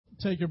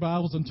Take your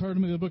Bibles and turn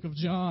to the book of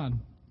John.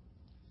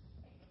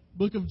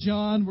 Book of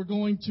John, we're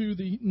going to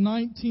the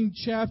 19th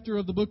chapter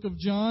of the book of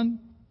John.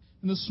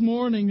 And this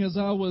morning, as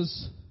I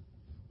was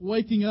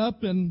waking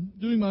up and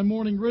doing my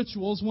morning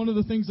rituals, one of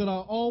the things that I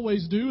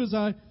always do is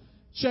I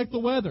check the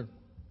weather.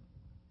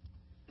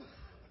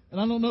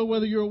 And I don't know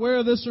whether you're aware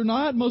of this or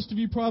not. Most of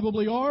you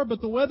probably are,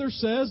 but the weather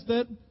says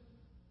that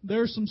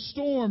there's some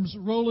storms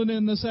rolling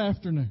in this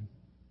afternoon.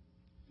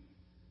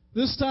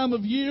 This time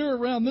of year,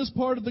 around this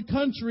part of the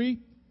country,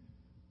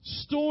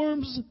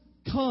 storms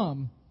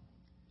come.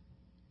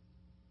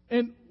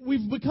 And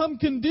we've become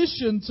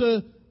conditioned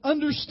to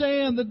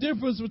understand the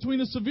difference between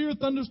a severe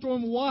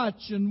thunderstorm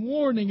watch and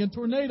warning and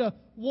tornado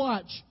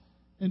watch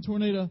and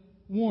tornado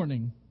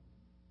warning.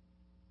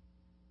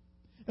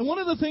 And one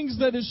of the things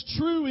that is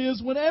true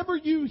is whenever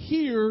you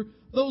hear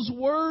those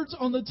words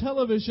on the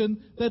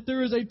television that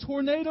there is a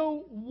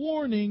tornado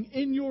warning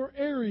in your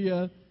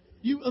area,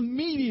 you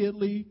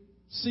immediately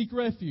seek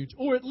refuge.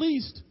 Or at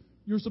least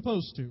you're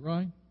supposed to,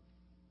 right?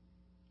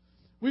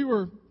 We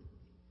were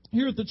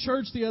here at the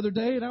church the other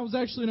day, and I was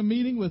actually in a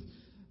meeting with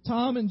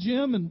Tom and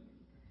Jim, and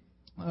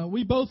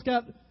we both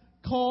got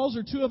calls,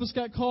 or two of us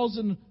got calls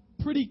in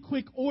pretty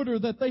quick order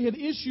that they had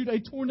issued a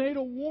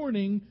tornado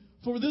warning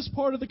for this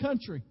part of the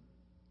country.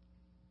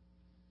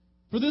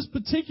 For this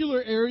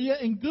particular area,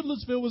 and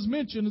Goodlettsville was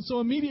mentioned, and so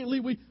immediately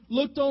we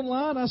looked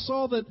online. I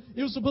saw that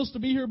it was supposed to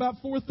be here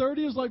about 4:30.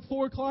 It was like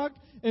 4 o'clock,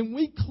 and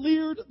we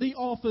cleared the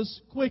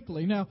office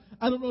quickly. Now,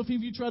 I don't know if any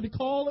of you tried to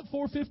call at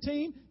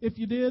 4:15. If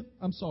you did,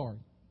 I'm sorry.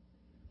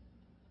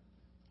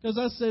 Because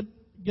I said,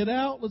 get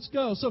out, let's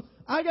go. So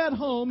I got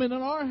home, and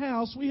in our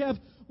house, we have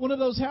one of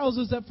those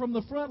houses that from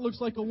the front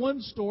looks like a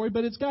one-story,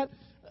 but it's got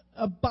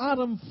a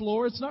bottom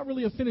floor. It's not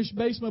really a finished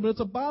basement, but it's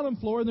a bottom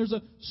floor, and there's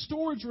a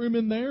storage room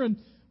in there. And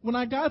when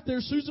I got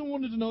there, Susan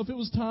wanted to know if it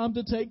was time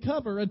to take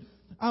cover. And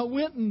I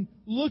went and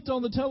looked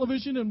on the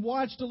television and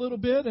watched a little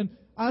bit, and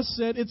I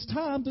said, it's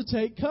time to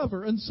take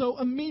cover. And so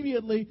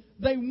immediately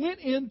they went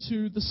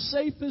into the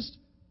safest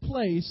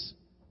place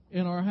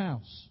in our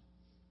house.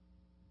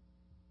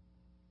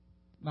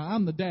 Now,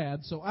 I'm the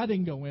dad, so I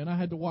didn't go in. I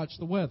had to watch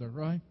the weather,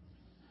 right?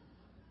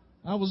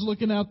 I was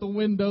looking out the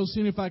window,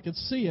 seeing if I could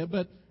see it,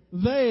 but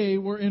they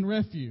were in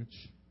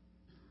refuge.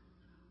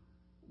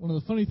 One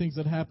of the funny things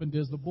that happened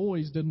is the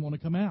boys didn't want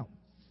to come out.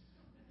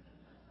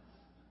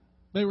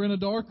 They were in a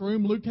dark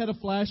room. Luke had a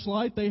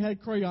flashlight. They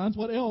had crayons.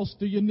 What else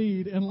do you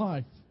need in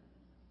life?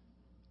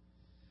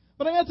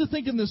 But I got to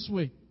thinking this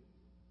week.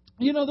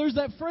 You know, there's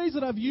that phrase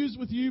that I've used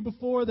with you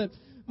before that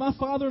my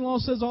father-in-law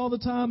says all the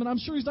time, and I'm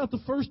sure he's not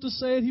the first to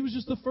say it. He was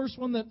just the first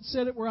one that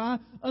said it where I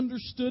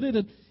understood it.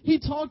 And he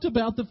talked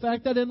about the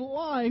fact that in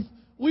life,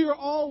 we are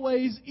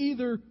always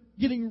either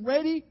getting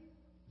ready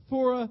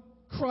for a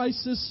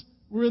crisis,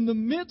 we're in the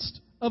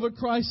midst of a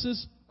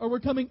crisis, or we're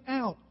coming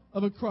out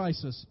of a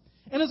crisis.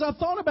 And as I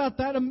thought about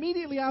that,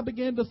 immediately I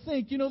began to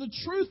think, you know, the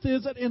truth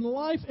is that in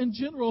life in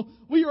general,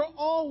 we are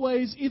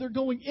always either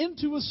going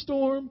into a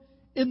storm,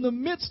 in the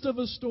midst of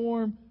a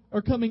storm,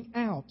 or coming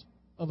out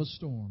of a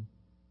storm.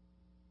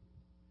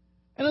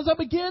 And as I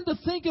began to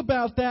think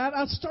about that,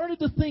 I started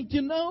to think,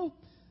 you know,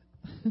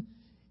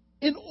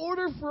 in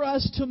order for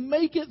us to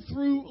make it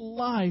through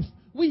life,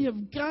 we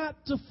have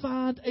got to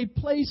find a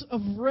place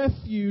of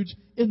refuge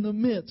in the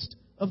midst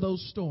of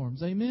those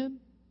storms. Amen?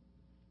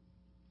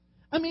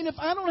 I mean, if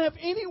I don't have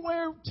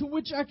anywhere to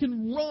which I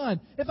can run,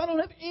 if I don't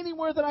have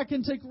anywhere that I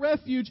can take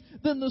refuge,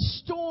 then the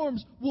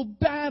storms will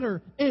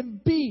batter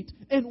and beat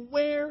and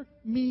wear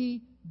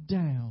me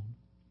down.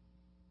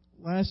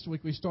 Last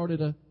week we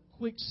started a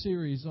quick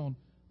series on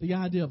the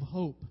idea of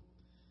hope.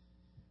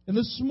 And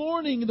this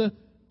morning, the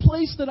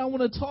place that I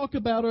want to talk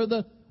about, or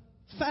the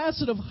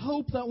facet of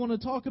hope that I want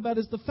to talk about,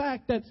 is the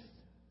fact that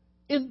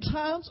in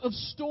times of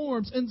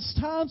storms, in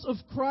times of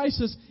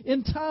crisis,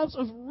 in times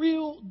of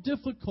real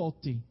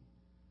difficulty,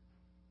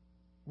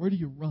 where do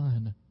you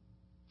run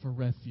for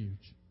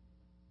refuge?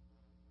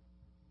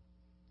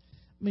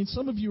 I mean,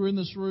 some of you are in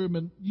this room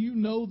and you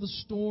know the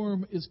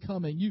storm is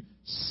coming. You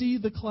see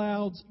the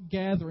clouds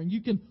gathering.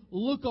 You can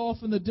look off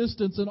in the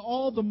distance and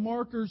all the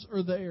markers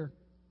are there.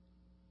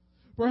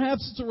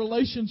 Perhaps it's a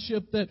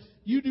relationship that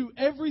you do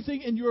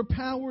everything in your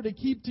power to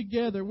keep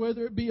together,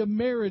 whether it be a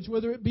marriage,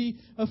 whether it be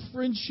a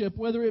friendship,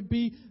 whether it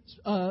be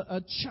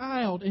a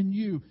child and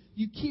you.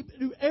 You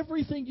do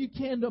everything you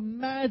can to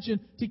imagine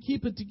to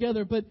keep it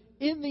together, but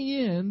in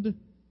the end,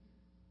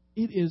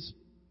 it is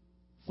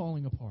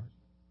falling apart.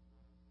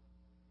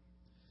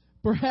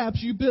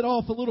 Perhaps you bit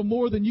off a little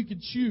more than you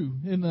could chew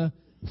in the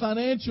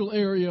financial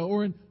area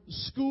or in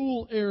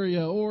school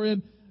area or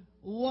in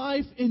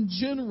life in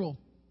general.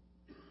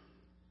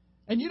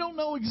 And you don't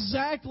know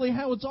exactly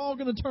how it's all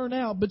going to turn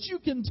out, but you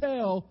can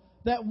tell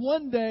that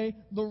one day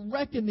the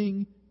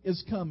reckoning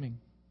is coming.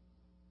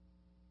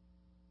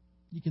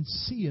 You can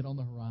see it on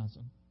the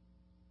horizon.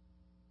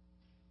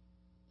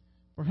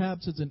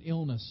 Perhaps it's an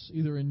illness,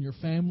 either in your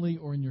family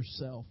or in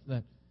yourself,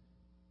 that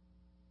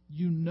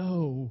you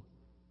know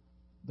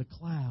the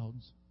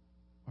clouds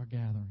are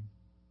gathering.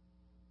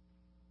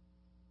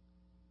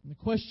 And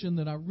the question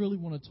that I really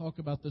want to talk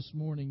about this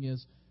morning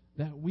is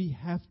that we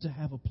have to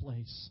have a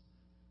place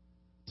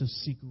to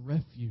seek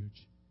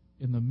refuge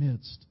in the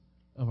midst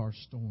of our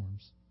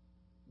storms.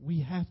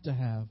 We have to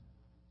have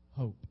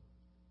hope.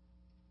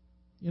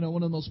 You know,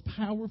 one of the most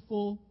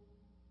powerful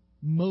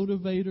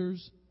motivators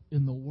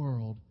in the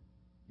world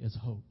is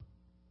hope.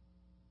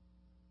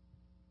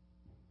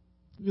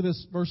 Look at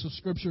this verse of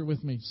Scripture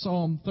with me.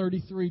 Psalm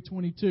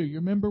 33:22. You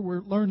remember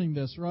we're learning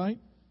this, right?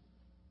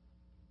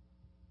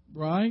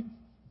 Right?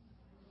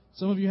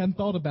 Some of you hadn't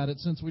thought about it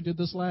since we did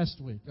this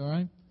last week, all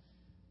right?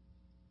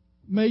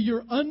 May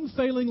your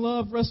unfailing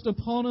love rest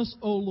upon us,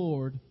 O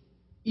Lord,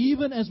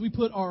 even as we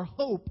put our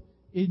hope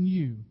in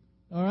you.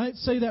 All right?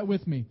 Say that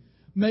with me.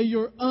 May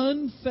your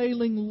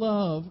unfailing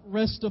love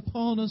rest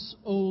upon us,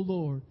 O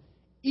Lord,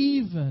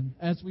 even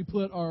as we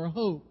put our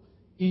hope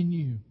in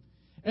you.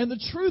 And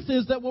the truth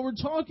is that what we're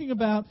talking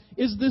about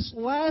is this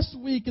last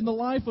week in the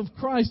life of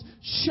Christ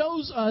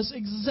shows us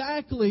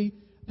exactly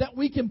that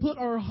we can put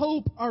our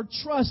hope, our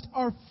trust,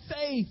 our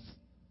faith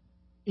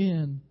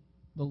in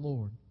the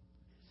Lord.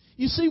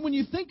 You see, when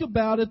you think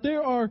about it,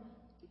 there are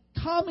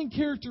common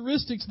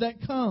characteristics that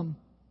come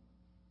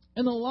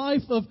in the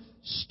life of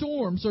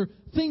storms or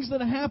things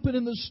that happen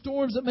in the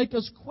storms that make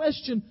us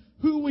question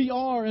who we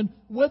are and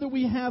whether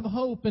we have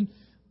hope. And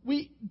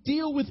we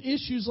deal with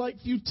issues like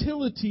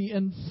futility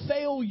and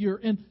failure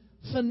and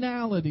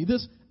finality.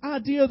 This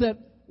idea that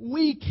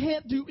we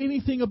can't do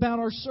anything about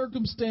our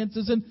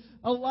circumstances. And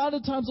a lot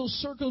of times those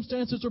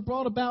circumstances are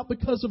brought about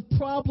because of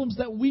problems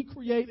that we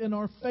create in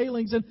our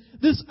failings. And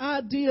this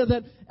idea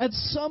that at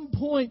some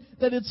point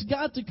that it's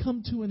got to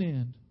come to an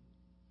end.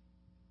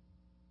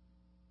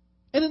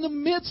 And in the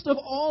midst of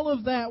all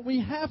of that, we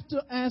have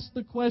to ask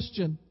the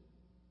question,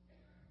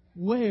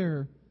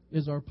 where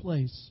is our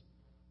place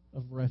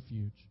of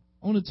refuge?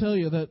 I want to tell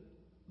you that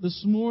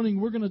this morning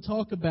we're going to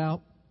talk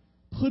about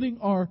putting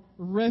our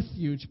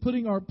refuge,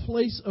 putting our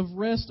place of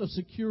rest, of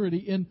security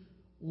in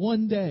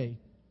one day.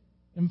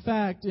 In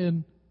fact,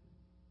 in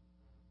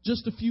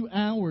just a few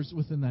hours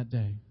within that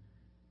day.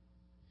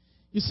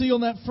 You see,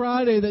 on that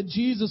Friday that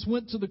Jesus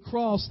went to the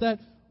cross, that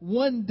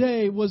one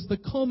day was the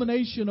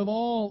culmination of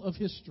all of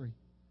history.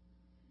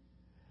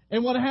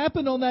 And what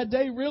happened on that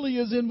day really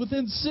is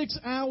within 6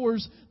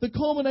 hours, the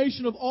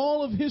culmination of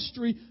all of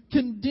history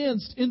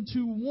condensed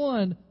into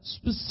one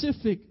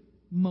specific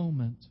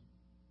moment.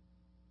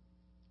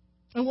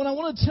 And what I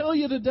want to tell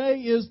you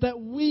today is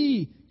that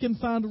we can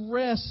find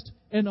rest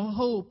and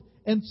hope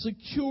and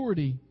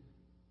security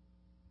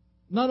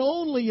not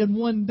only in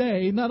one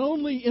day, not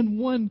only in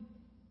one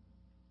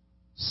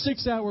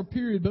 6-hour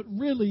period, but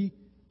really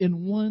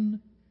in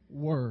one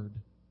word.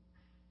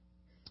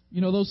 You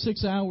know, those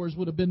 6 hours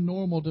would have been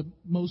normal to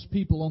most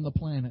people on the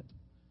planet.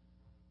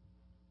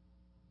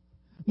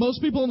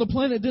 Most people on the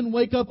planet didn't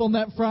wake up on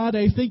that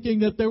Friday thinking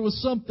that there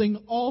was something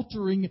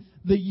altering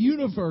the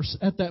universe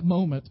at that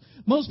moment.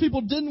 Most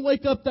people didn't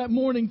wake up that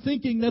morning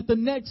thinking that the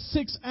next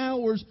 6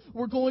 hours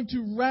were going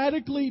to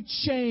radically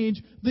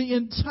change the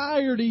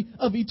entirety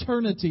of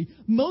eternity.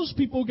 Most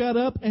people got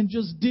up and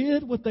just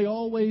did what they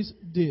always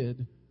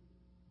did.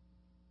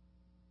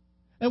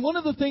 And one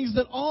of the things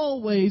that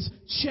always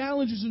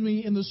challenges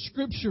me in the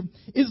Scripture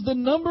is the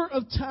number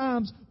of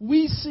times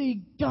we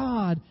see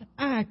God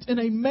act in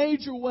a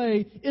major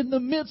way in the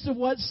midst of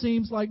what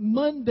seems like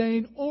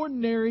mundane,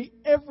 ordinary,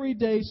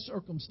 everyday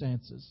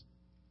circumstances.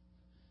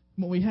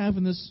 What we have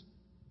in this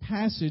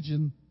passage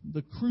in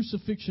the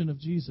crucifixion of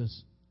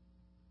Jesus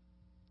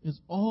is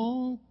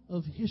all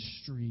of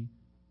history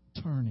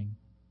turning.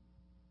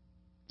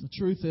 The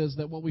truth is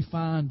that what we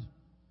find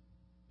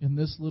in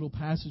this little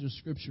passage of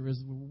Scripture,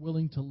 as we're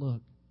willing to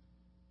look,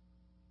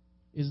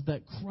 is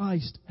that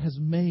Christ has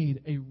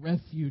made a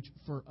refuge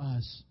for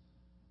us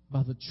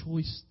by the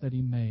choice that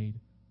He made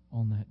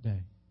on that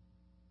day.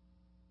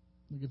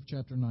 Look at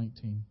chapter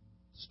 19,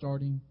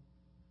 starting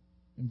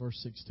in verse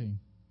 16.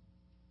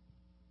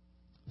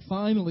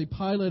 Finally,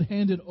 Pilate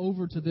handed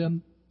over to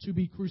them to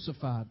be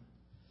crucified.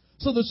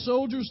 So the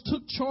soldiers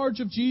took charge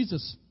of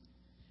Jesus,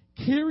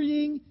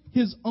 carrying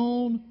His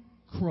own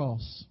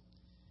cross.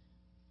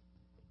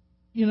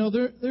 You know,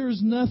 there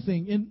is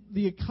nothing in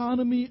the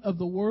economy of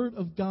the Word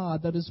of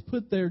God that is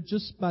put there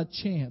just by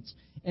chance.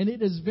 And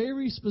it is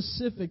very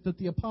specific that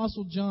the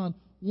Apostle John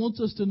wants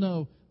us to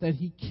know that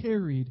He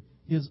carried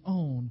His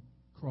own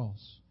cross.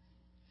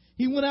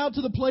 He went out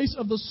to the place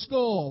of the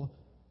skull,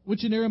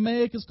 which in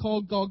Aramaic is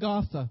called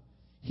Golgotha.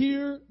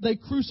 Here they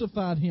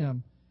crucified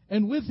Him,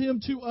 and with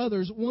Him 2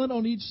 others, one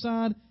on each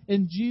side,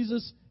 and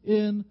Jesus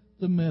in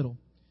the middle.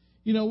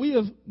 You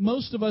know,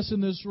 most of us in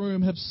this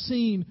room have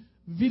seen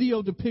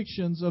video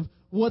depictions of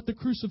what the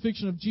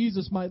crucifixion of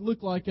Jesus might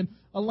look like, and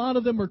a lot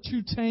of them are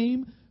too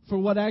tame for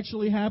what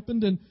actually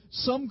happened, and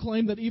some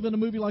claim that even a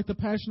movie like The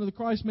Passion of the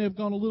Christ may have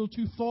gone a little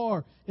too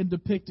far in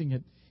depicting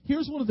it.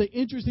 Here's one of the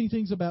interesting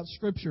things about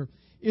Scripture,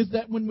 is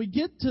that when we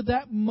get to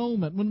that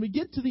moment, when we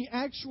get to the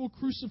actual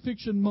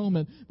crucifixion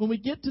moment, when we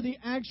get to the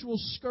actual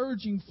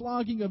scourging,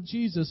 flogging of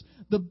Jesus,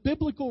 the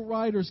biblical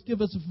writers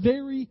give us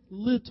very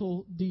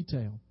little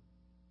detail.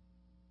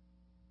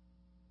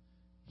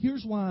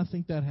 Here's why I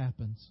think that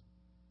happens.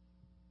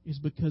 Is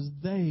because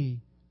they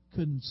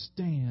couldn't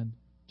stand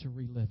to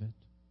relive it.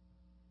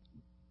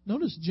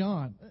 Notice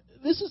John.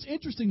 This is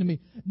interesting to me.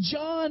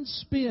 John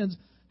spends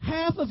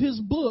half of his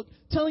book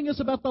telling us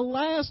about the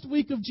last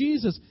week of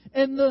Jesus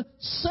and the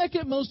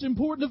second most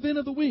important event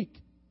of the week.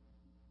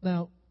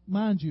 Now,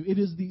 mind you, it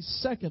is the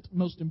second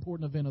most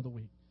important event of the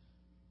week.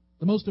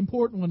 The most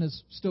important one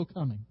is still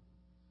coming.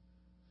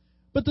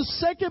 But the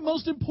second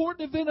most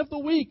important event of the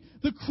week,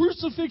 the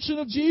crucifixion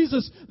of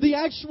Jesus, the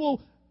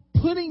actual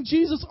putting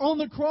Jesus on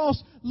the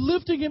cross,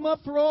 lifting Him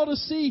up for all to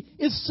see,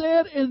 is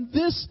said in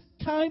this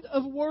kind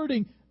of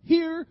wording.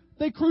 Here,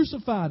 they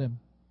crucified Him.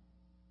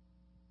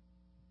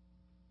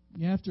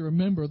 You have to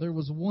remember, there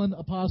was one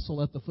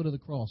apostle at the foot of the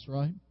cross,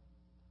 right?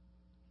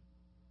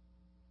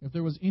 If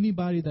there was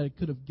anybody that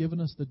could have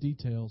given us the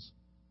details,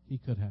 he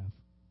could have.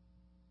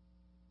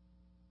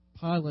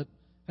 Pilate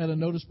had a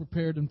notice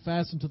prepared and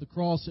fastened to the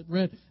cross. It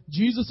read,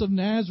 Jesus of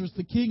Nazareth,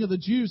 the King of the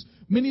Jews.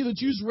 Many of the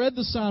Jews read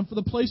the sign, for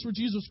the place where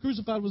Jesus was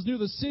crucified was near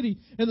the city,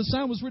 and the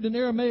sign was written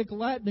in Aramaic,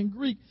 Latin, and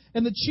Greek.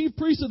 And the chief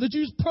priests of the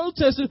Jews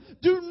protested,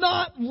 do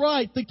not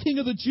write the King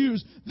of the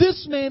Jews.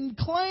 This man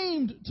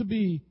claimed to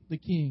be the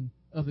King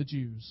of the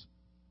Jews.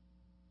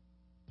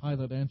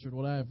 Pilate answered,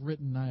 what I have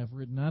written, I have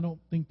written. I don't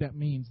think that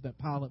means that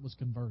Pilate was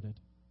converted.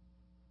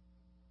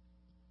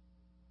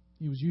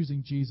 He was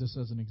using Jesus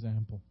as an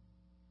example.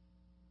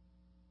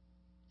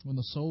 When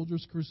the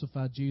soldiers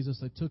crucified Jesus,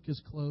 they took His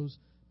clothes,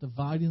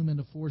 dividing them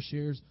into 4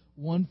 shares,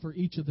 one for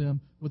each of them,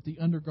 with the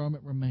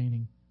undergarment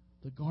remaining.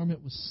 The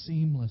garment was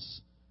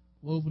seamless,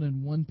 woven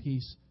in one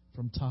piece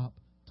from top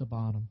to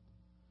bottom.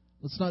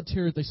 Let's not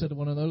tear it, they said to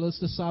one another. Let's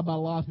decide by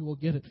lot who will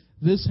get it.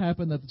 This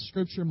happened that the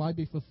Scripture might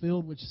be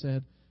fulfilled, which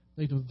said,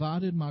 they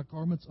divided my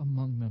garments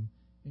among them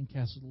and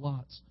cast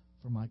lots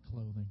for my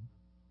clothing.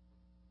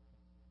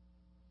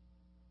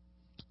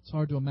 It's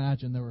hard to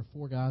imagine there were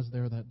 4 guys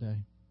there that day.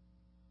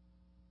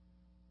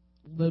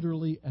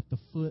 Literally at the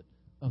foot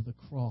of the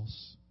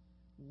cross.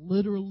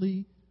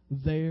 Literally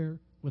there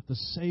with the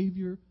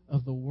Savior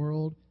of the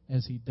world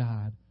as He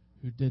died,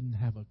 who didn't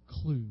have a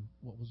clue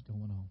what was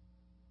going on.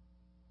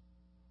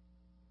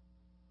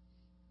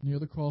 Near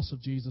the cross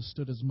of Jesus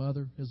stood His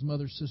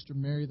mother's sister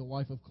Mary, the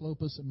wife of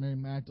Clopas, and Mary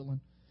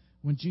Magdalene.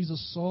 When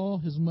Jesus saw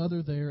His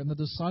mother there and the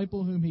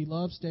disciple whom He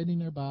loved standing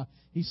nearby,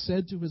 He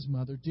said to His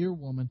mother, Dear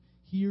woman,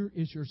 here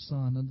is your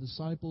son. And the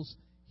disciples,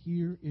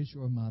 here is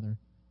your mother.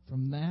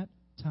 From that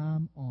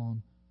time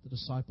on, the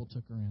disciple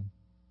took her in.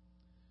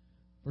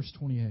 Verse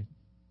 28.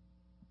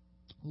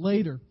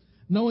 Later,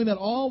 knowing that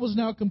all was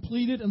now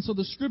completed, and so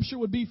the Scripture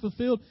would be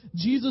fulfilled,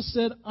 Jesus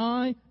said,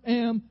 I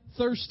am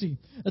thirsty.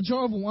 A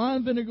jar of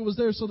wine vinegar was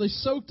there, so they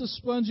soaked a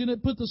sponge in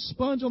it, put the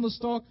sponge on the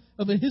stalk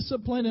of a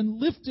hyssop plant, and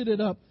lifted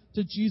it up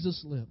to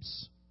Jesus'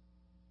 lips.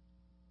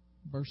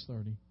 Verse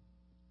 30.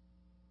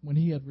 When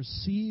He had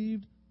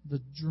received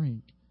the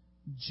drink,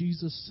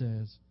 Jesus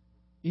says,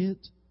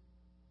 it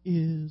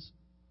is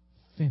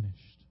finished.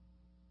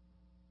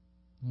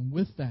 And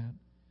with that,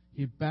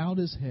 He bowed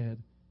His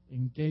head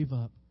and gave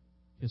up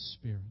His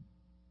spirit.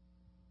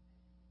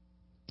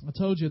 I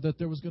told you that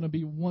there was going to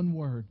be one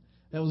word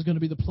that was going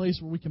to be the place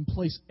where we can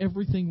place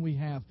everything we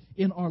have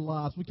in our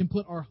lives. We can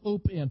put our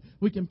hope in.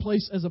 We can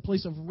place as a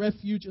place of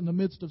refuge in the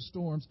midst of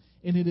storms.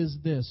 And it is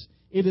this.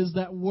 It is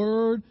that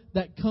word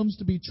that comes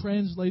to be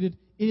translated,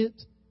 it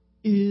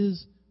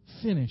is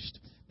finished.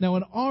 Now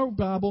in our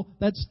Bible,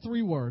 that's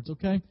 3 words,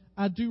 okay?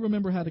 I do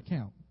remember how to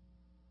count.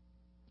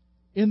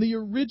 In the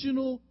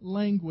original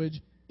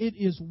language, it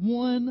is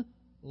one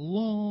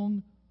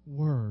long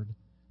word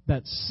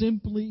that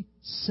simply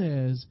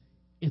says,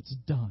 it's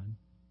done.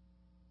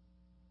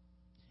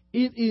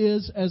 It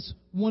is, as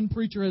one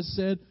preacher has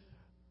said,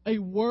 a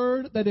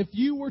word that if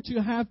you were to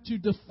have to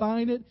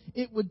define it,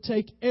 it would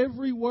take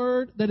every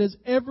word that has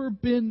ever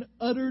been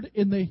uttered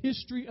in the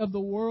history of the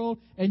world,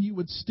 and you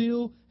would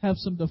still have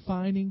some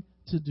defining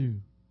to do.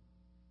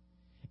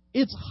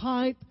 Its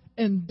height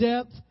and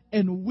depth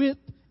and width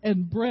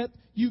and breadth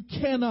you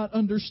cannot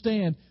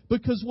understand.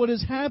 Because what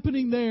is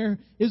happening there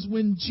is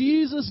when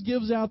Jesus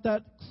gives out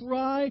that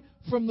cry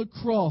from the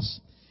cross,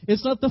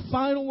 it's not the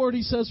final word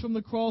He says from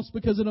the cross,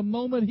 because in a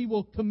moment He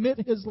will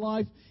commit His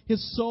life,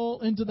 His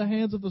soul into the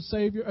hands of the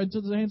Savior,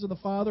 into the hands of the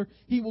Father.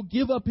 He will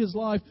give up His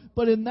life.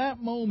 But in that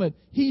moment,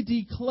 He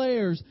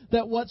declares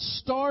that what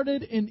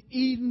started in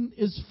Eden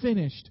is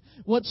finished.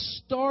 What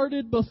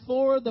started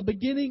before the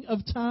beginning of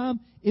time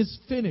is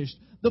finished.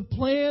 The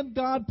plan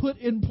God put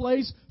in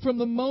place from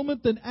the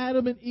moment that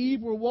Adam and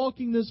Eve were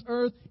walking this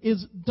earth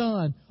is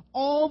done.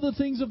 All the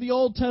things of the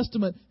Old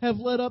Testament have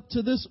led up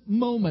to this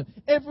moment.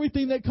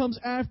 Everything that comes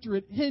after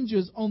it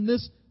hinges on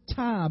this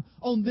time,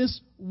 on this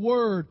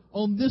word,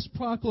 on this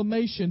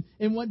proclamation.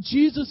 And what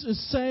Jesus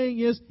is saying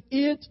is,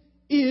 it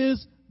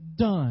is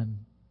done.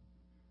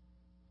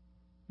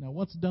 Now,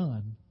 what's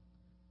done?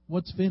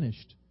 What's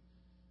finished?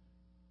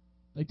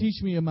 They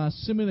teach me in my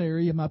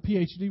seminary, in my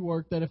PhD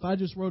work, that if I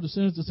just wrote a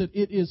sentence that said,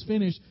 it is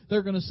finished,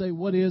 they're going to say,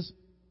 what is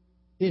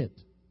it?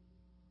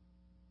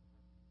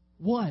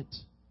 What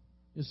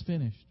is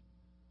finished?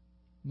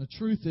 And the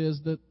truth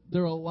is that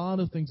there are a lot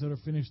of things that are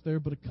finished there,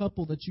 but a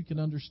couple that you can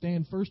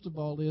understand, first of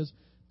all, is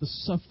the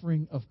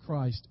suffering of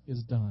Christ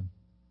is done.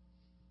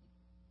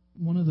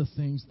 One of the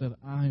things that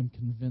I am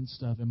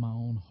convinced of in my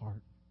own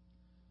heart,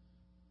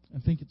 I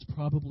think it's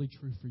probably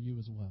true for you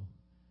as well,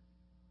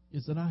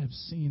 is that I have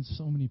seen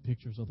so many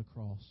pictures of the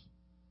cross,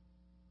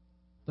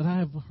 that I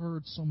have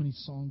heard so many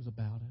songs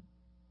about it,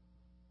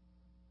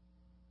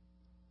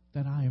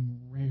 that I am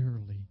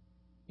rarely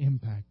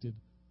impacted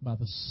by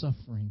the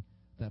suffering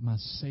that my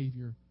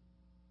Savior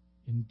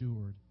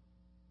endured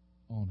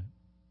on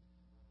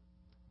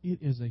it. It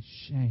is a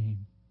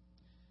shame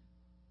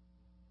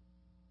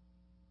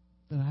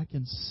that I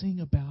can sing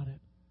about it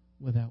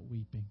without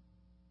weeping.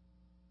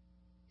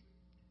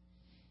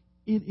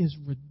 It is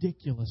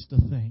ridiculous to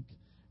think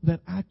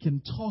that I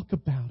can talk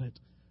about it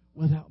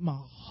without my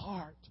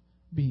heart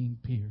being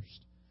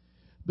pierced.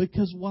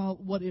 Because while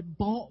what it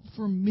bought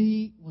for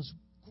me was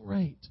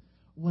great,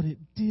 what it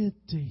did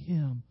to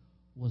Him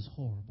was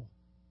horrible.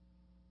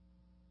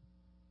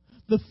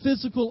 The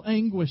physical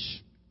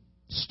anguish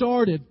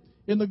started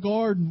in the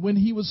garden when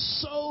He was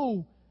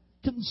so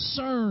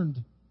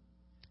concerned,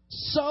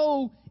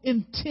 so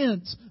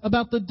intense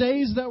about the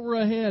days that were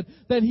ahead,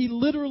 that He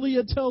literally,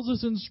 it tells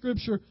us in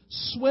Scripture,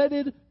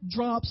 sweated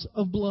drops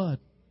of blood.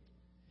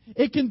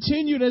 It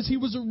continued as He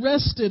was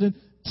arrested and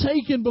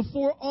taken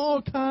before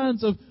all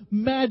kinds of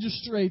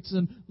magistrates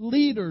and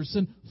leaders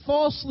and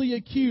falsely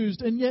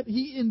accused, and yet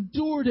He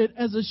endured it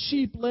as a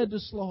sheep led to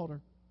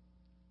slaughter.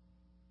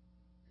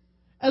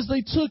 As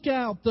they took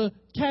out the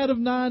cat of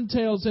nine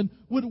tails and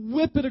would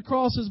whip it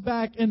across His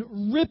back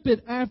and rip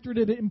it after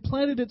it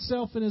implanted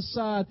itself in His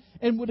side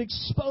and would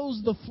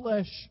expose the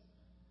flesh.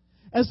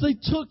 As they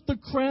took the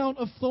crown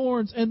of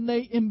thorns and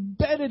they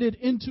embedded it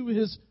into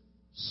His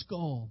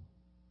skull.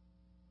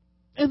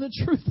 And the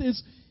truth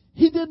is,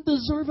 He didn't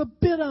deserve a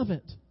bit of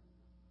it.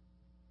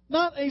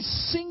 Not a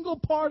single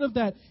part of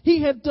that.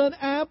 He had done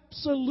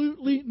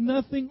absolutely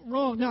nothing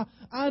wrong. Now,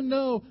 I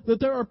know that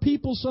there are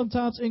people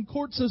sometimes in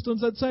court systems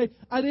that say,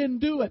 I didn't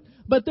do it.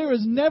 But there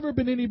has never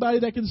been anybody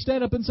that can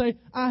stand up and say,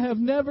 I have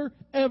never,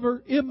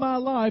 ever in my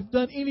life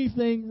done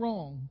anything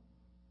wrong.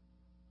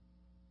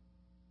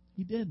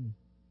 He didn't.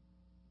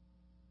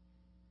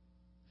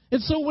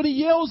 And so when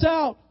He yells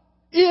out,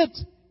 it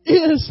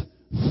is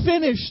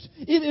finished.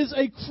 It is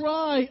a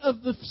cry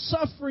of the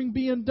suffering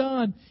being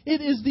done.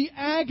 It is the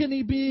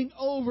agony being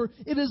over.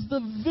 It is the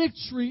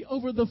victory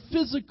over the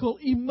physical,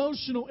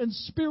 emotional, and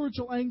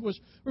spiritual anguish.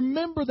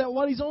 Remember that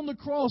while He's on the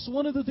cross,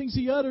 one of the things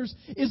He utters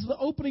is the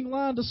opening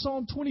line to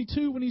Psalm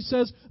 22 when He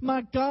says,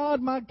 my God,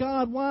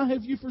 why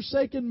have you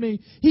forsaken me?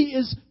 He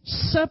is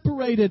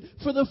separated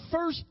for the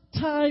first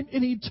time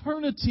in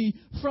eternity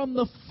from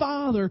the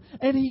Father,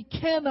 and He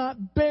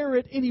cannot bear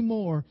it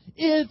anymore.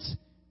 It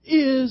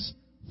is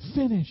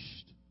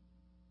finished.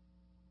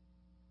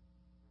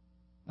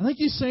 I think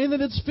He's saying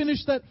that it's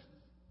finished, that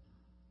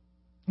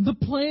the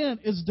plan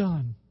is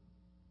done.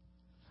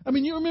 I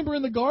mean, you remember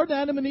in the garden,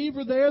 Adam and Eve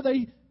were there.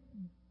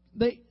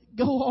 They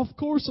go off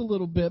course a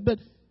little bit, but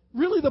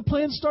really the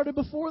plan started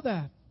before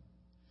that.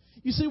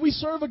 You see, we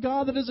serve a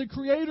God that is a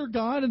creator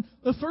God, and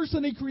the first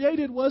thing He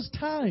created was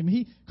time.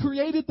 He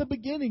created the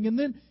beginning, and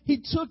then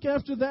He took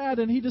after that,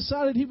 and He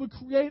decided He would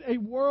create a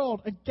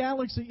world, a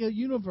galaxy, a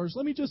universe.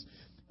 Let me just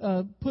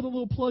put a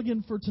little plug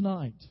in for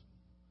tonight.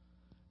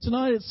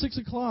 Tonight at 6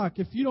 o'clock,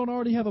 if you don't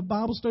already have a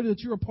Bible study that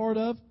you're a part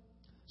of,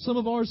 some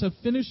of ours have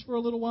finished for a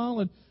little while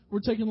and we're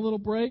taking a little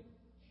break.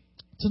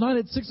 Tonight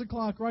at 6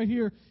 o'clock right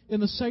here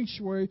in the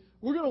sanctuary,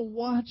 we're going to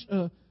watch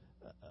a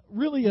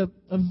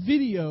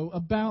video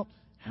about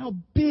how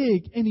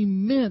big and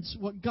immense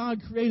what God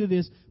created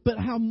is, but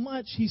how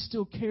much He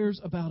still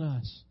cares about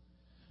us.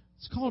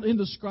 It's called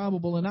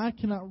Indescribable, and I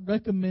cannot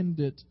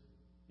recommend it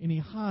any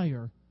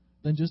higher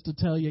than just to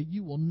tell you,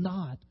 you will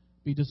not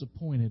be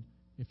disappointed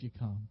if you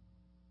come.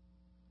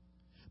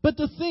 But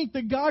to think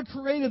that God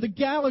created the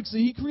galaxy,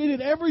 He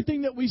created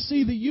everything that we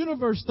see, the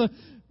universe,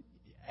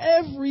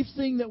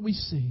 everything that we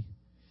see.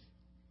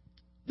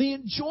 The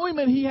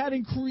enjoyment He had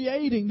in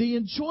creating, the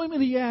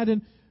enjoyment He had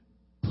in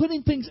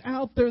putting things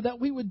out there that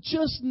we would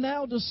just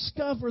now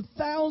discover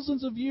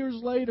thousands of years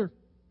later.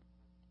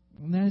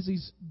 And as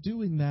He's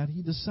doing that,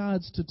 He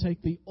decides to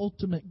take the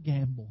ultimate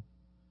gamble.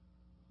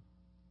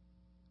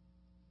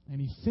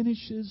 And He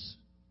finishes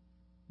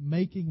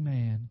making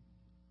man,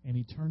 and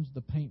He turns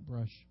the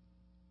paintbrush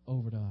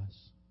over to us.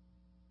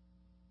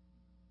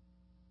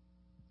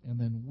 And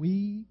then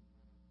we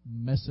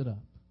mess it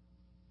up.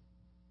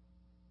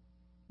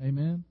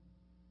 Amen?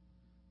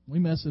 We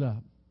mess it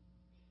up.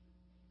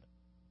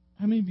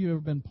 How many of you have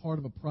ever been part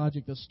of a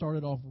project that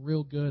started off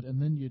real good and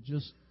then you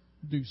just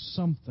do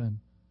something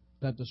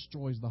that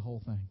destroys the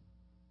whole thing?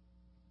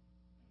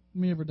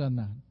 Have you ever done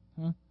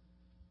that? Huh?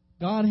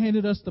 God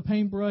handed us the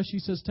paintbrush. He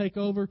says, take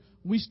over.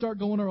 We start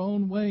going our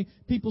own way.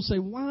 People say,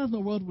 why in the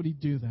world would He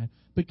do that?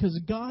 Because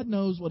God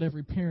knows what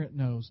every parent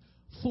knows.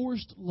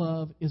 Forced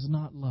love is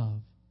not love.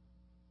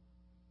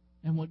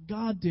 And what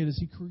God did is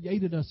He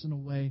created us in a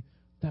way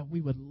that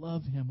we would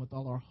love Him with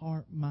all our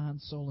heart,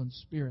 mind, soul, and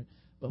spirit.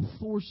 But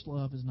forced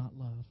love is not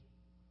love.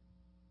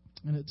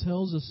 And it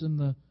tells us in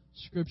the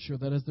Scripture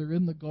that as they're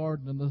in the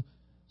garden and the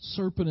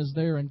serpent is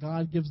there and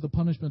God gives the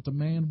punishment to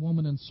man,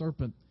 woman, and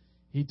serpent,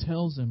 He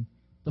tells him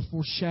the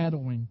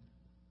foreshadowing,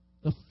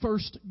 the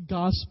first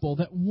gospel,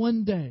 that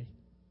one day,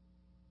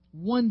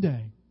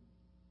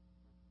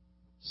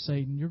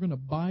 Satan, you're going to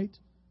bite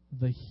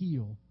the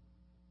heel,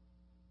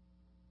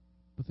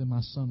 but then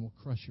my Son will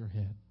crush your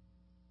head.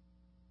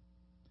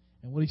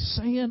 And what He's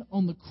saying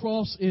on the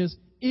cross is,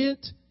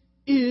 it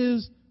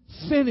is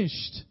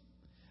finished.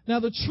 Now,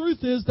 the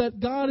truth is that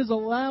God is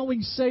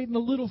allowing Satan a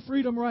little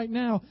freedom right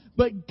now,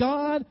 but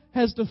God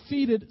has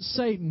defeated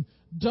Satan.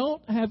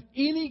 Don't have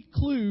any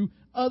clue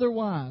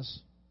otherwise.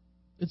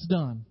 It's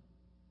done.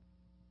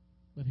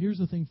 But here's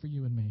the thing for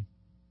you and me.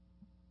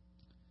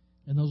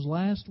 In those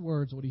last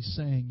words, what He's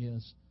saying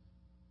is,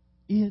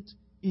 it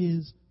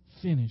is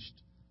finished.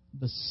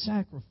 The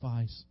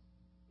sacrifice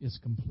is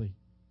complete.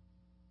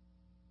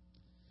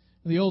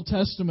 In the Old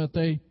Testament,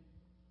 they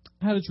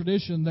had a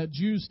tradition that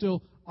Jews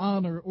still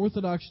honor,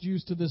 Orthodox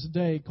Jews to this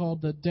day,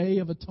 called the Day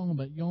of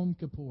Atonement, Yom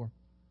Kippur.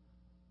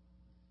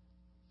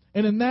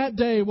 And in that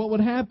day, what would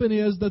happen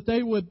is that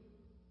they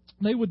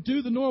would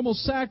do the normal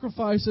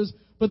sacrifices,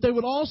 but they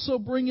would also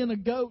bring in a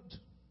goat.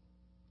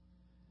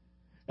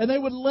 And they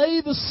would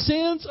lay the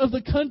sins of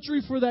the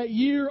country for that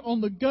year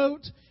on the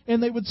goat,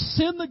 and they would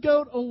send the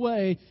goat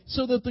away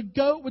so that the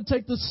goat would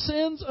take the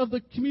sins of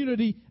the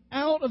community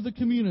out of the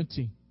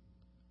community.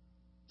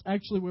 It's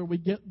actually where we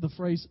get the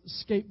phrase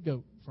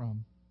scapegoat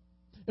from.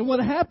 And what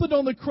happened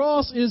on the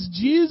cross is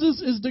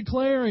Jesus is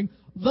declaring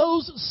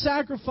those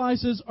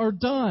sacrifices are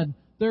done.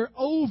 They're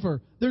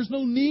over. There's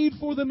no need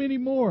for them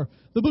anymore.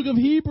 The book of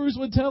Hebrews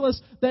would tell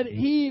us that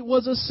He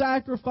was a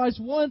sacrifice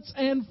once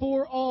and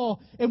for all.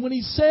 And when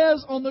He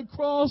says on the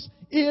cross,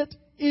 it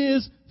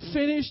is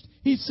finished,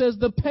 He says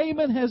the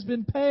payment has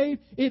been paid.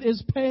 It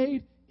is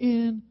paid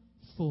in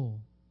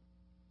full.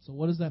 So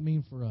what does that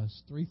mean for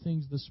us? 3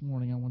 things this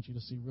morning I want you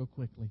to see real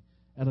quickly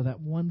out of that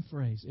one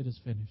phrase, it is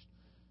finished.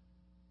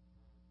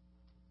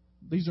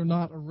 These are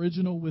not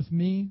original with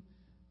me.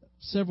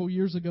 Several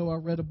years ago, I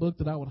read a book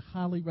that I would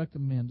highly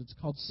recommend. It's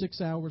called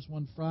 6 Hours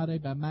One Friday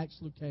by Max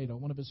Lucado,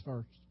 one of his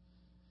first.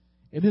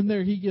 And in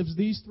there, he gives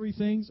these 3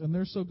 things, and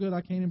they're so good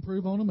I can't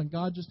improve on them, and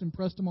God just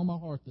impressed them on my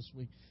heart this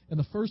week. And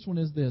the first one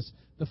is this.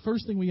 The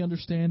first thing we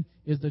understand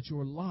is that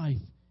your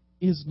life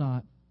is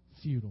not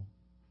futile.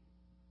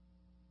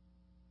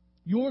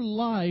 Your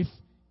life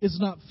is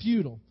not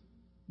futile.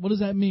 What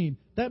does that mean?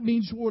 That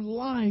means your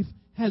life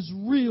has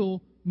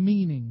real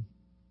meaning.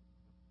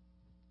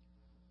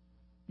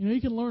 You know,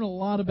 you can learn a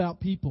lot about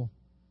people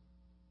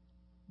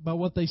by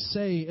what they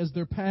say as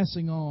they're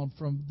passing on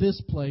from this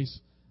place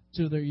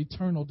to their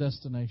eternal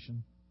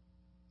destination.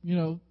 You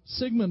know,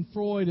 Sigmund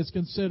Freud is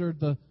considered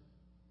the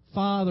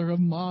father of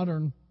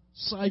modern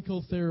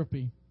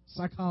psychology.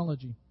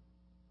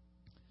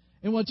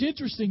 And what's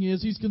interesting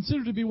is he's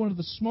considered to be one of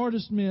the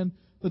smartest men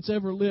that's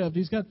ever lived.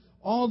 He's got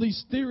all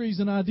these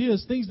theories and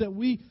ideas, things that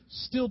we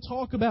still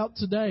talk about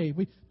today.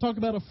 We talk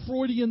about a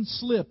Freudian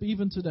slip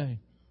even today.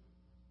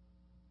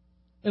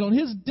 And on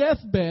his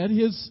deathbed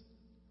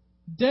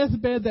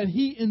that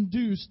he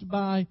induced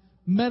by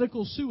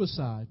medical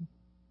suicide,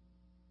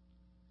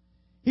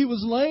 he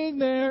was laying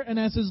there, and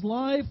as his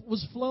life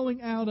was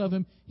flowing out of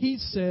him, he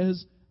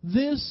says,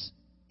 "This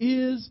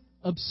is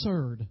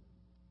absurd."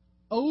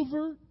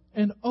 Over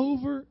and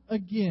over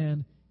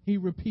again, he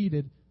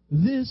repeated,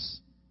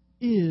 "This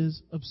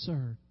is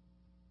absurd."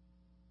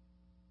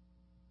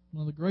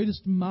 One of the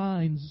greatest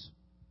minds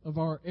of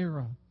our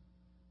era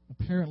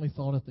apparently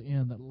thought at the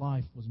end that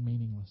life was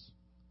meaningless.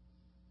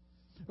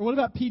 Or what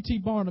about P.T.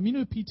 Barnum? You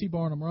know P.T.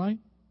 Barnum, right?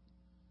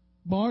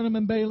 Barnum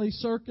and Bailey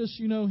Circus,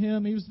 you know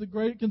him. He was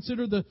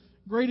considered the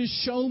greatest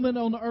showman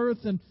on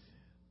earth, and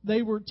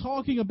they were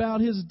talking about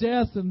his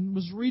death, and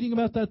was reading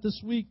about that this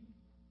week.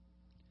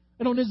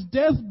 And on his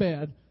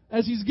deathbed,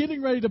 as he's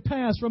getting ready to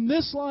pass from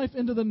this life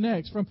into the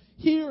next, from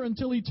here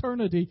until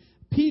eternity,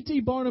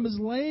 P.T. Barnum is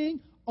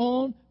laying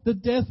on the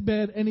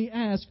deathbed, and he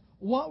asks,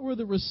 "What were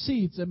the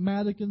receipts at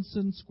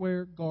Madison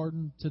Square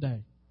Garden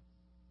today?"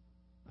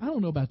 I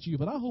don't know about you,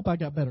 but I hope I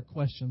got better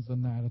questions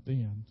than that at the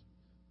end.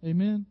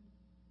 Amen?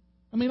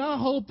 I mean, I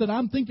hope that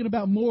I'm thinking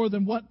about more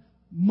than what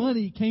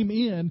money came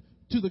in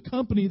to the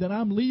company that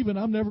I'm leaving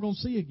I'm never going to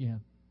see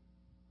again.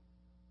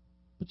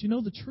 But you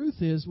know, the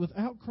truth is,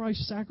 without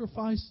Christ's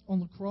sacrifice on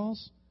the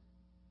cross,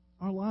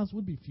 our lives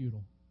would be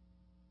futile.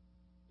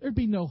 There'd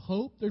be no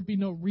hope. There'd be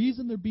no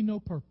reason. There'd be no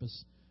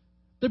purpose.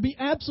 There'd be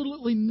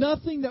absolutely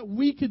nothing that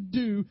we could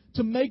do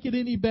to make it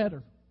any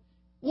better.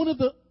 One of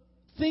the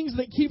things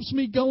that keeps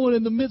me going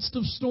in the midst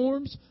of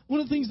storms, one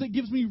of the things that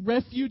gives me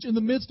refuge in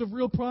the midst of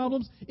real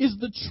problems is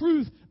the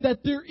truth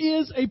that there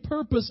is a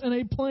purpose and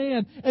a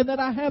plan and that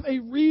I have a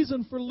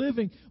reason for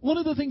living. One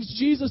of the things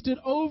Jesus did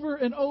over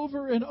and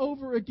over and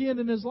over again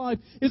in His life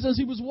is as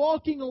He was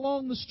walking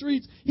along the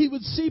streets, He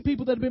would see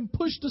people that had been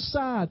pushed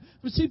aside,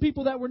 would see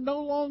people that were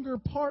no longer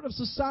part of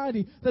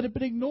society, that had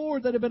been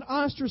ignored, that had been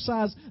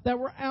ostracized, that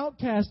were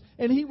outcast,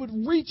 and He would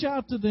reach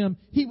out to them.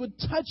 He would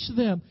touch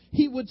them.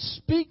 He would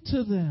speak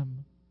to them.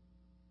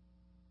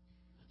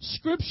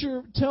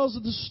 Scripture tells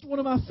us, one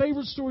of my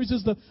favorite stories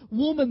is the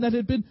woman that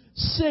had been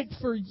sick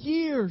for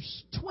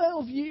years,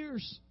 12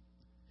 years.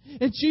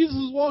 And Jesus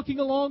was walking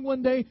along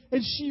one day,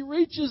 and she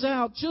reaches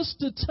out just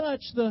to touch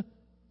the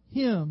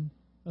hem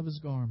of His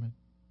garment.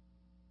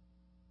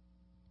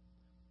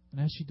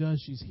 And as she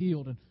does, she's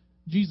healed, and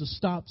Jesus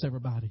stops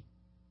everybody.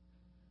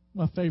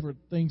 One of my favorite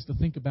things to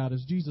think about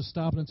is Jesus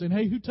stopping and saying,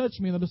 "Hey, who touched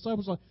me?" And the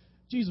disciples are like,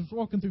 "Jesus,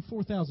 walking through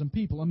 4,000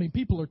 people. I mean,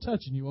 people are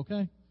touching you,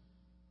 okay?"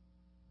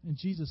 And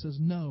Jesus says,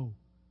 "No,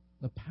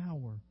 the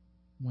power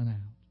went out."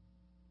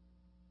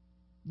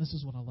 This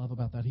is what I love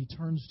about that. He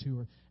turns to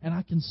her, and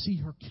I can see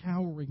her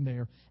cowering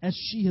there as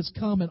she has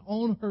come and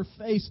on her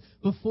face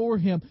before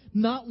Him,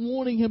 not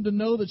wanting Him to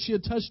know that she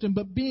had touched Him,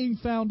 but being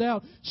found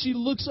out. She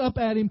looks up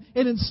at Him,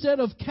 and instead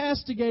of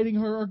castigating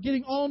her or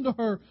getting onto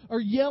her or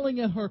yelling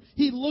at her,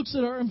 He looks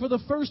at her, and for the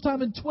first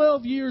time in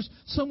 12 years,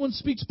 someone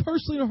speaks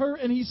personally to her,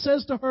 and He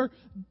says to her,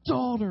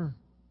 "Daughter."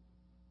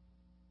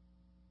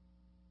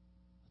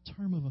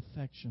 Term of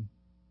affection.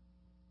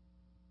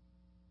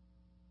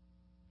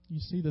 You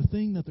see, the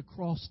thing that the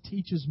cross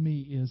teaches me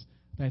is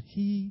that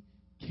He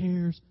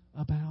cares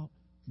about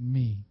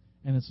me.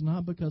 And it's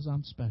not because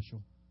I'm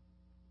special.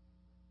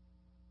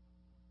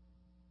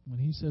 When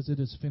He says it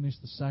is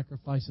finished, the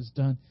sacrifice is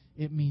done,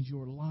 it means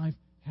your life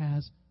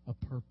has a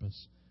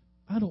purpose.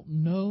 I don't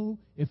know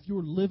if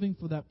you're living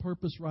for that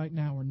purpose right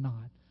now or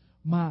not.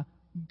 My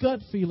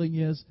gut feeling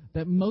is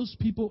that most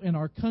people in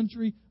our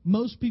country,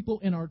 most people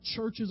in our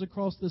churches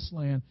across this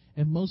land,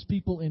 and most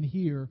people in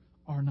here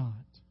are not.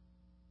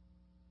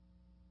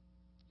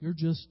 You're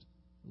just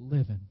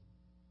living.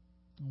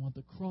 And what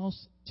the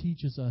cross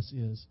teaches us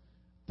is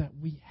that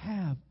we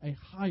have a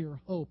higher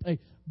hope, a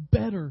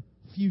better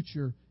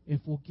future if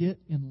we'll get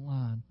in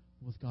line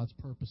with God's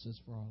purposes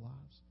for our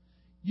lives.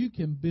 You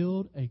can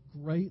build a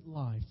great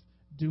life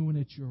doing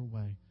it your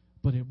way,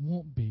 but it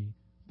won't be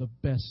the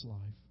best life.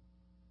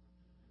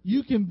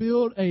 You can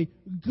build a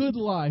good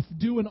life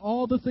doing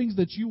all the things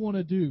that you want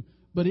to do,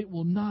 but it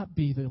will not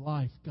be the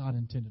life God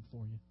intended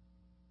for you.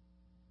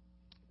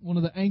 One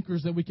of the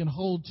anchors that we can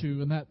hold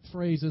to in that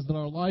phrase is that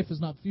our life is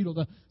not futile.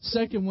 The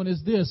second one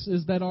is this,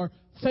 is that our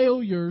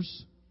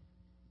failures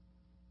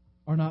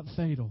are not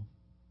fatal.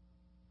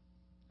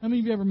 How many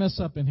of you ever mess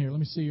up in here? Let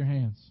me see your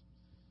hands.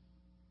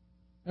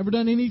 Ever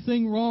done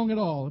anything wrong at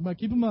all? Everybody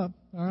keep them up,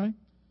 all right?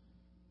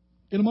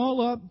 Get them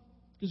all up.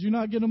 Because you're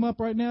not getting them up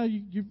right now,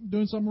 you're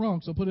doing something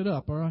wrong, so put it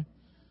up, all right?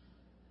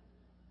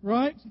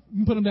 Right? You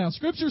can put them down.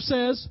 Scripture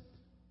says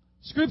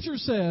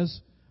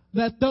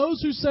that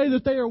those who say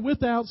that they are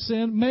without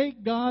sin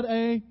make God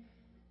a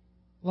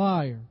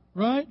liar,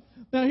 right?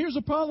 Now, here's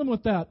the problem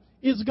with that.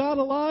 Is God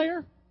a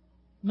liar?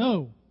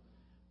 No.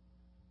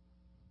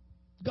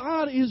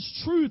 God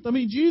is truth. I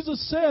mean, Jesus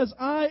says,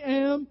 "I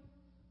am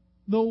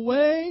the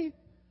way,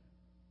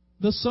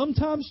 the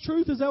sometimes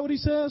truth." Is that what He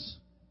says?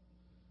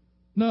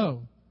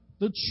 No.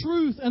 The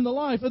truth and the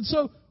life. And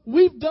so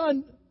we've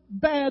done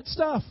bad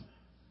stuff.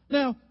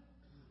 Now,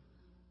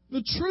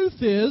 the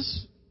truth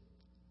is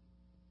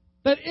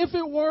that if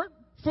it weren't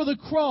for the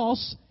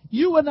cross,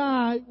 you and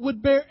I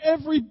would bear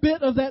every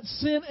bit of that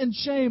sin and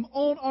shame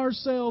on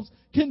ourselves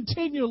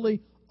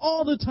continually,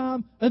 all the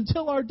time,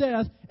 until our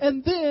death.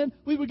 And then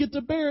we would get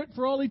to bear it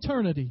for all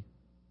eternity.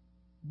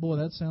 Boy,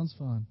 that sounds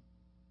fun.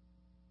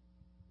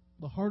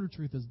 The harder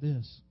truth is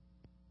this.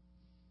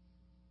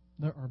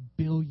 There are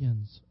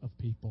billions of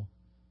people,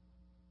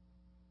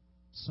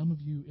 some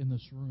of you in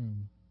this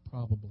room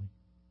probably,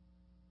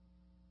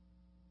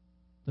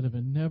 that have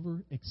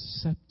never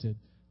accepted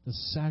the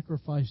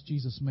sacrifice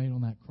Jesus made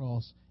on that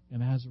cross,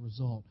 and as a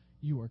result,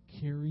 you are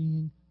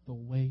carrying the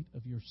weight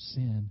of your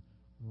sin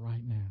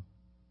right now.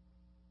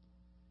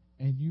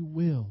 And you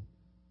will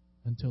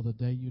until the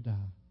day you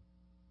die,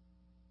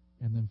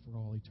 and then for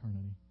all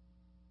eternity.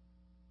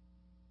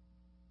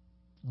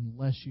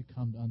 Unless you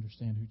come to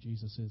understand who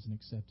Jesus is and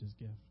accept His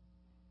gift.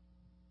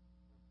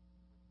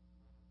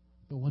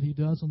 But what He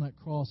does on that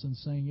cross in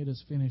saying it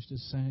is finished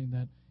is saying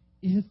that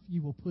if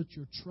you will put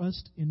your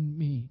trust in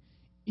me,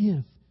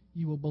 if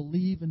you will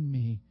believe in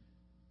me,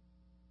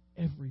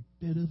 every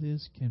bit of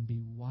this can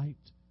be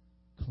wiped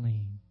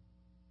clean.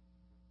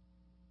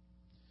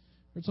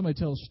 I heard somebody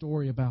tell a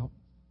story about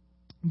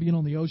being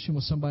on the ocean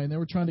with somebody, and they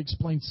were trying to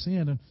explain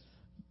sin, and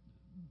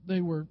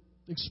they were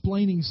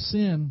explaining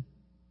sin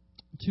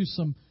to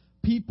some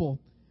people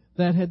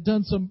that had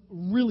done some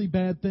really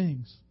bad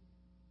things.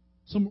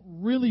 Some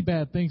really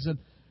bad things. And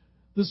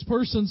this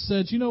person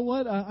said, "You know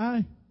what?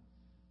 I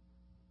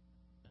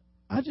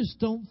I just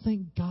don't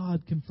think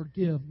God can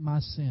forgive my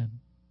sin.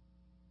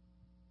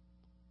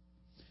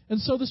 And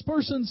so this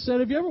person said,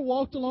 have you ever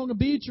walked along a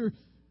beach or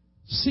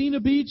seen a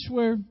beach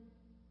where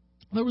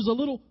there was a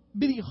little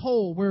bitty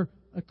hole where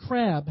a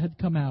crab had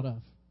come out of?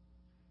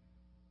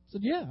 I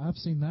said, yeah, I've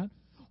seen that.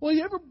 Well,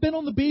 you ever been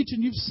on the beach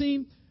and you've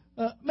seen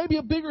maybe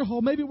a bigger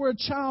hole, maybe where a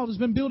child has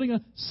been building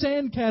a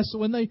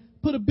sandcastle and they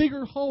put a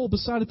bigger hole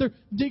beside it. They're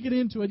digging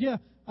into it. Yeah,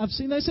 I've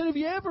seen that. I said, have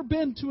you ever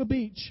been to a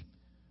beach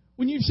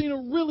when you've seen a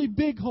really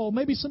big hole?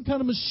 Maybe some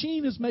kind of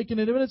machine is making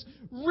it, but it's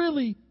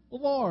really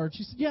large.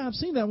 He said, yeah, I've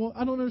seen that. Well,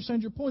 I don't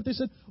understand your point. They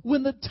said,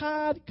 when the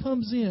tide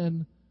comes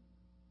in,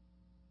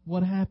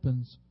 what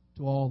happens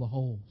to all the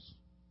holes?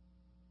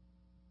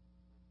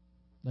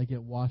 They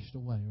get washed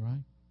away,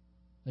 right?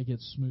 They get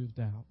smoothed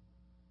out.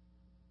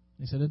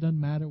 He said, it doesn't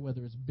matter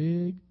whether it's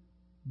big,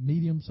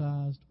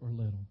 medium-sized, or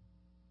little.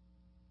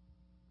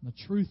 And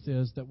the truth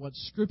is that what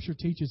Scripture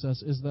teaches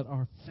us is that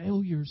our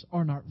failures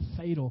are not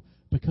fatal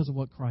because of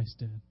what Christ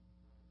did.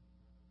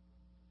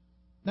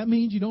 That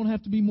means you don't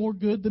have to be more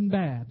good than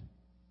bad.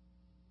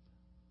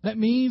 That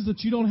means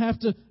that you don't have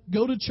to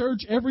go to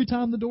church every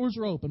time the doors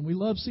are open. We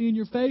love seeing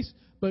your face,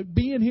 but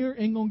being here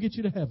ain't going to get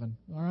you to heaven,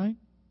 all right?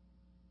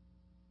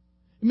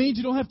 It means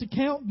you don't have to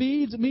count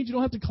beads. It means you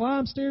don't have to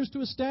climb stairs to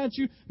a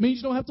statue. It means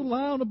you don't have to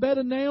lie on a bed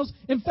of nails.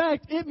 In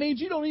fact, it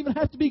means you don't even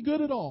have to be good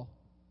at all.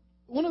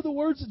 One of the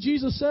words that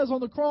Jesus says on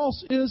the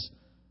cross is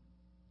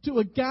to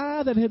a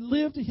guy that had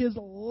lived his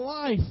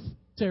life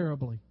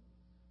terribly.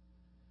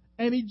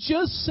 And he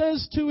just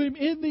says to him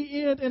in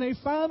the end, in a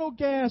final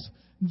gasp,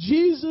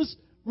 Jesus,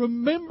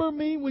 remember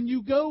me when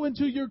you go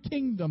into your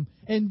kingdom.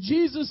 And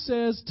Jesus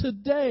says,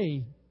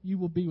 today you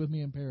will be with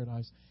me in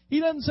paradise. He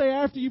doesn't say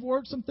after you've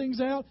worked some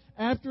things out,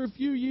 after a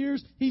few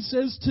years. He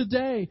says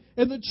today.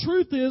 And the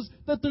truth is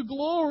that the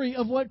glory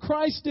of what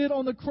Christ did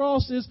on the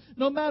cross is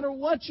no matter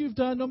what you've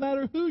done, no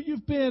matter who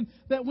you've been,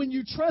 that when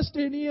you trust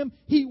in Him,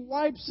 He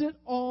wipes it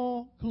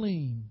all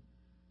clean.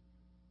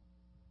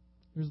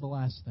 Here's the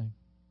last thing.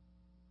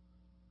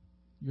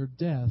 Your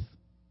death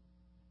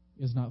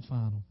is not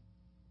final.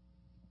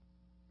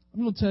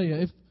 I'm going to tell you,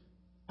 if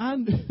I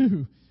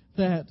knew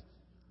that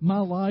my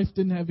life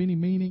didn't have any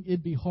meaning,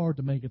 it'd be hard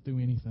to make it through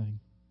anything.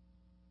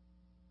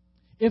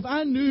 If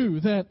I knew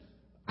that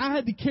I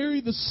had to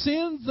carry the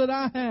sins that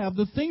I have,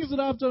 the things that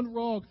I've done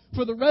wrong,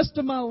 for the rest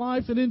of my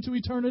life and into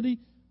eternity,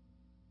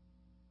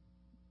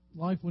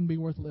 life wouldn't be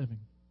worth living.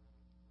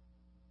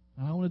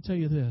 And I want to tell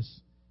you this.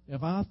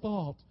 If I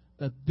thought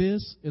that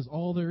this is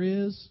all there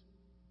is,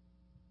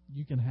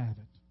 you can have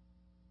it.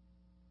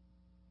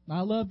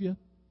 I love you.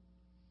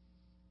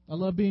 I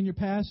love being your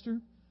pastor.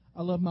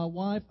 I love my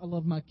wife. I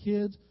love my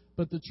kids.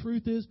 But the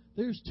truth is,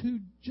 there's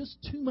just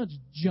too much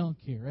junk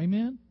here.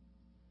 Amen?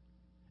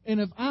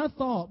 And if I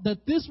thought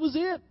that this was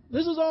it,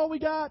 this is all we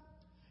got,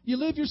 you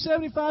live your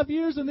 75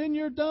 years and then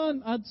you're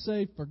done, I'd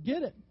say,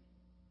 forget it.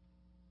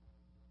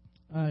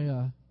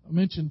 I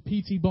mentioned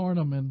P.T.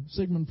 Barnum and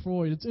Sigmund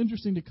Freud. It's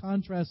interesting to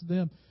contrast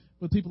them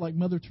with people like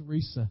Mother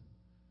Teresa,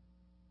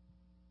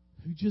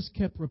 who just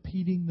kept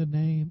repeating the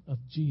name of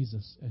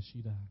Jesus as she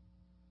died.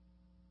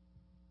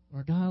 Or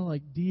a guy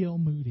like D.L.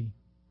 Moody,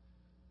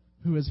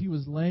 who as he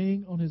was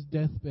laying on his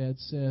deathbed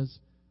says,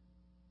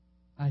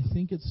 I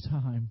think it's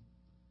time.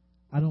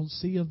 I don't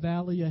see a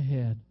valley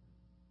ahead.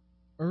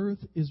 Earth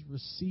is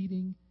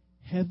receding.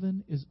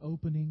 Heaven is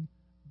opening.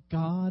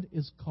 God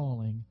is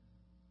calling.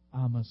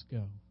 I must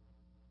go.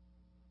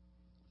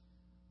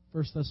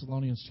 1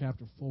 Thessalonians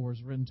chapter 4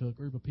 is written to a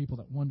group of people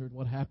that wondered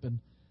what happened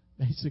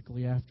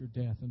basically after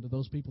death. And to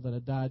those people that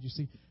had died, you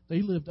see,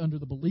 they lived under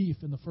the belief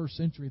in the first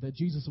century that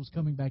Jesus was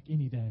coming back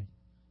any day.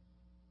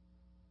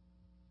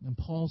 And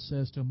Paul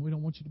says to them, we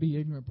don't want you to be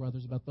ignorant,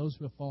 brothers, about those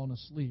who have fallen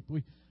asleep.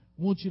 We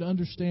want you to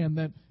understand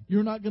that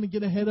you're not going to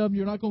get ahead of them.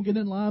 You're not going to get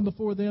in line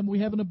before them. We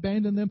haven't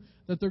abandoned them,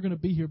 that they're going to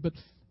be here. But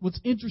what's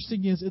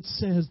interesting is it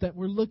says that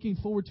we're looking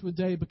forward to a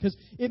day, because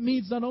it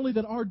means not only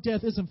that our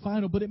death isn't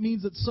final, but it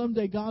means that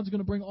someday God's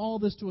going to bring all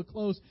this to a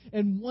close.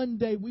 And one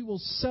day we will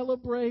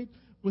celebrate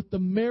with the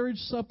marriage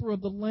supper of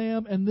the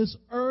Lamb, and this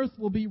earth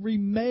will be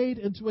remade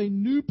into a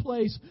new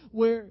place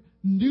where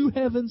new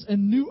heavens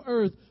and new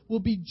earth will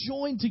be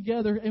joined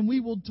together, and we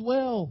will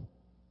dwell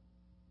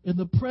in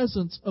the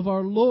presence of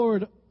our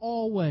Lord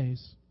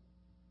always.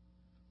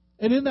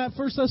 And in that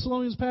 1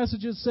 Thessalonians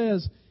passage it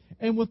says,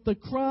 and with the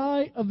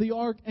cry of the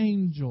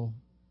archangel,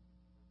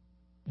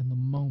 in the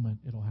moment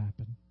it'll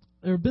happen.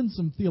 There have been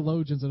some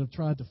theologians that have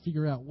tried to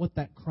figure out what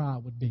that cry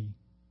would be.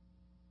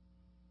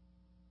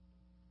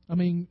 I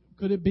mean,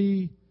 could it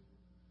be,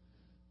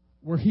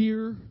 we're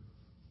here,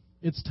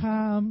 it's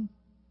time,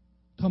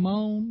 come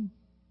on?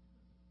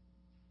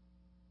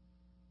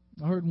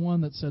 I heard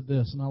one that said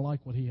this, and I like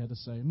what he had to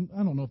say.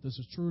 I don't know if this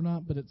is true or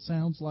not, but it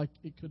sounds like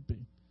it could be.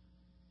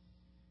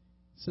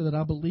 He said that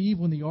I believe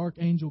when the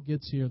archangel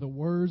gets here, the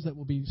words that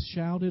will be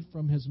shouted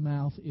from his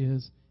mouth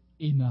is,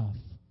 enough.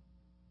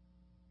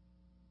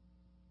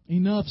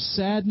 Enough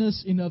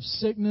sadness, enough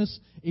sickness,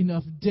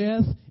 enough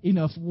death,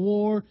 enough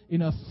war,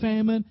 enough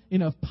famine,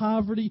 enough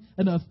poverty,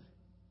 enough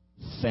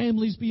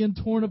families being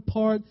torn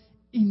apart.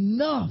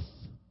 enough.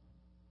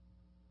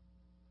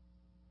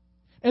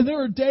 And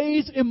there are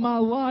days in my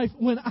life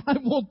when I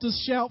want to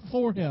shout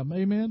for Him.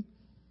 Amen?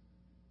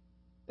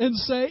 And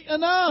say,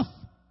 enough!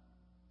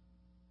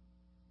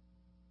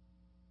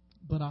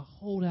 But I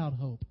hold out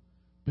hope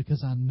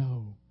because I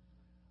know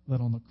that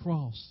on the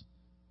cross,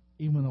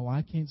 even though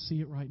I can't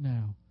see it right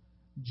now,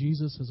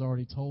 Jesus has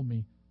already told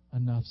me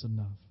enough's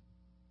enough.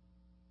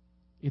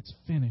 It's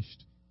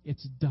finished.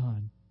 It's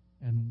done.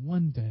 And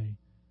one day,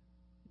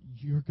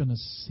 you're going to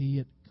see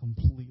it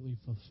completely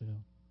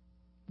fulfilled.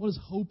 What is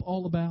hope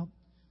all about?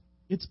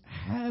 It's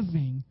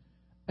having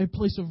a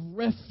place of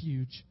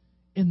refuge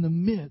in the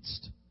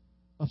midst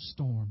of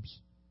storms.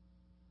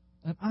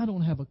 And I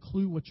don't have a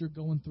clue what you're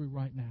going through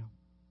right now.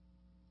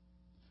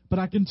 But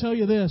I can tell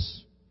you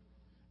this.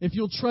 If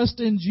you'll trust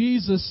in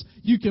Jesus,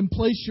 you can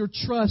place your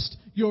trust,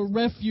 your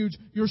refuge,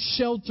 your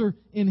shelter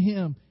in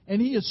Him.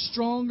 And He is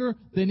stronger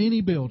than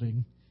any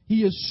building.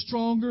 He is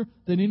stronger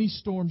than any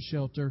storm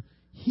shelter.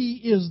 He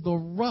is the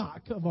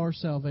rock of our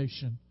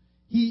salvation.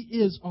 He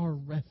is our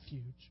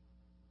refuge.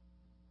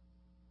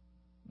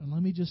 And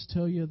let me just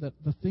tell you that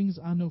the things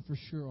I know for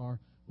sure are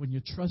when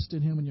you trust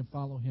in Him and you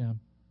follow Him,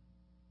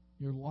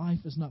 your life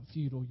is not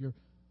futile, your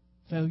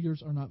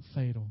failures are not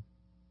fatal,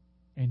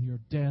 and your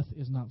death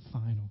is not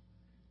final.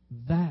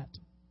 That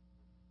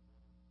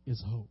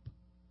is hope.